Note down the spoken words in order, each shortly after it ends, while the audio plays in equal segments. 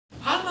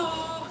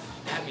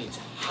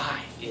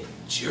in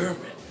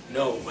German.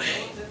 No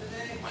way.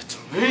 What's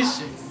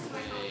amazing?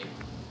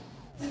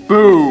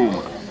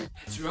 Boom!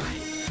 That's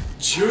right.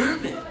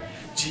 German.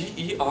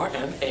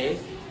 German.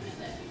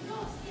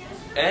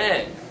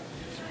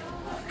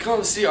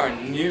 Come see our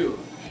new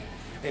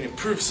and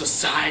improved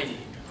society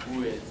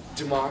with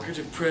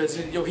democratic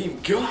President Joachim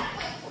Gauck.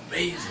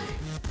 Amazing.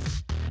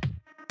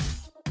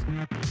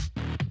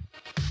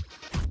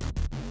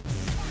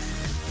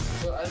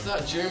 Well, I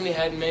thought Germany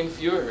had Mein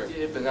Führer.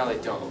 Yeah, but now they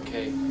don't,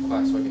 okay?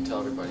 Quiet so I can tell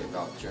everybody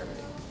about Germany.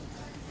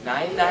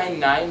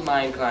 999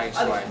 Mein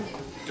Kleinschwein.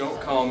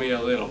 Don't call me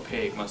a little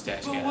pig,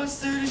 mustache guy. But what's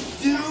there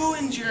to do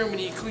in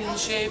Germany, clean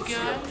shaved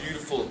guy? The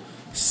beautiful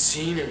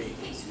scenery,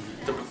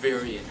 the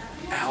Bavarian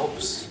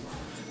Alps,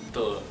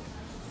 the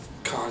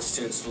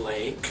Constance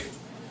Lake,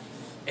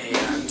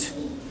 and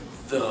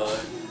the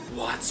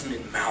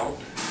Watzmann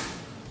Mountain.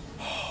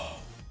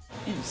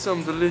 Eat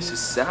some delicious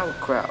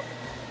sauerkraut.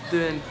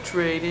 Then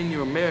trade in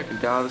your American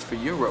dollars for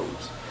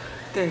euros.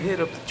 Then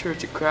hit up the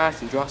Church of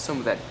Christ and drop some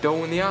of that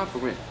dough in the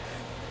offering.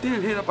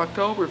 Then hit up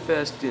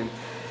Oktoberfest in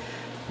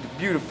the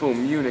beautiful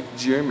Munich,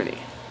 Germany.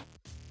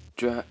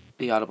 The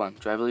Autobahn.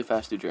 Drive really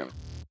fast through Germany.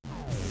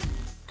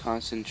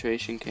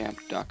 Concentration camp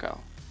Dachau.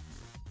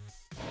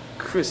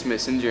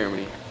 Christmas in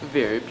Germany.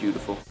 Very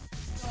beautiful.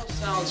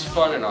 Sounds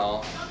fun and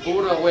all, but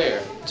what do I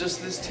wear?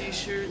 Just this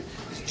t-shirt,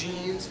 these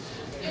jeans,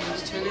 and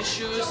these tennis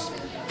shoes?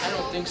 I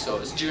don't think so.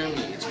 It's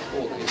Germany. It's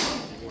cold.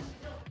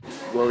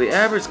 Well, the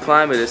average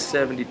climate is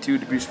 72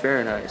 degrees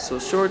Fahrenheit, so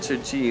shorts or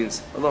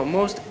jeans, although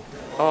most,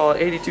 all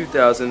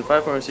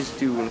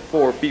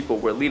 82,562 people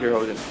wear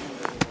lederhosen.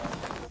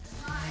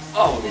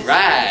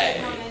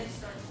 Alright!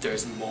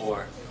 There's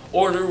more.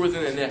 Order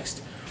within the next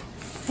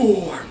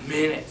 4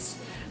 minutes,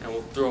 and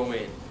we'll throw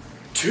in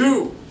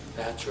 2,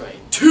 that's right,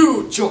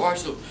 2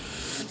 jars of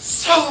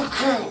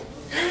sauerkraut!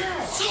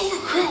 Yeah!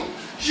 Sauerkraut!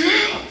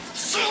 Yeah!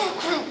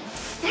 Sauerkraut!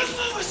 I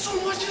love it so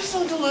much, it's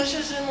so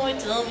delicious in my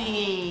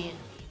tummy!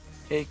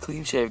 Hey,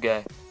 clean shave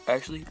guy.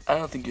 Actually, I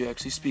don't think you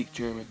actually speak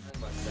German.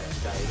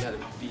 Mustache guy, you gotta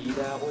be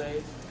that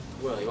way?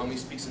 Well, you want me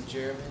to speak some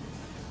German?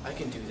 I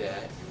can do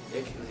that.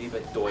 Ich liebe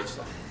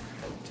Deutschland.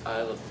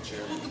 I love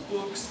German. The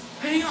books.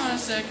 Hang on a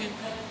second.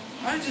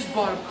 I just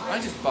bought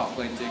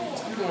plane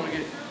tickets. I'm going to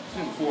get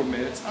in 4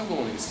 minutes. I'm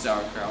going to get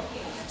sauerkraut.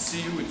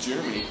 See you in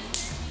Germany.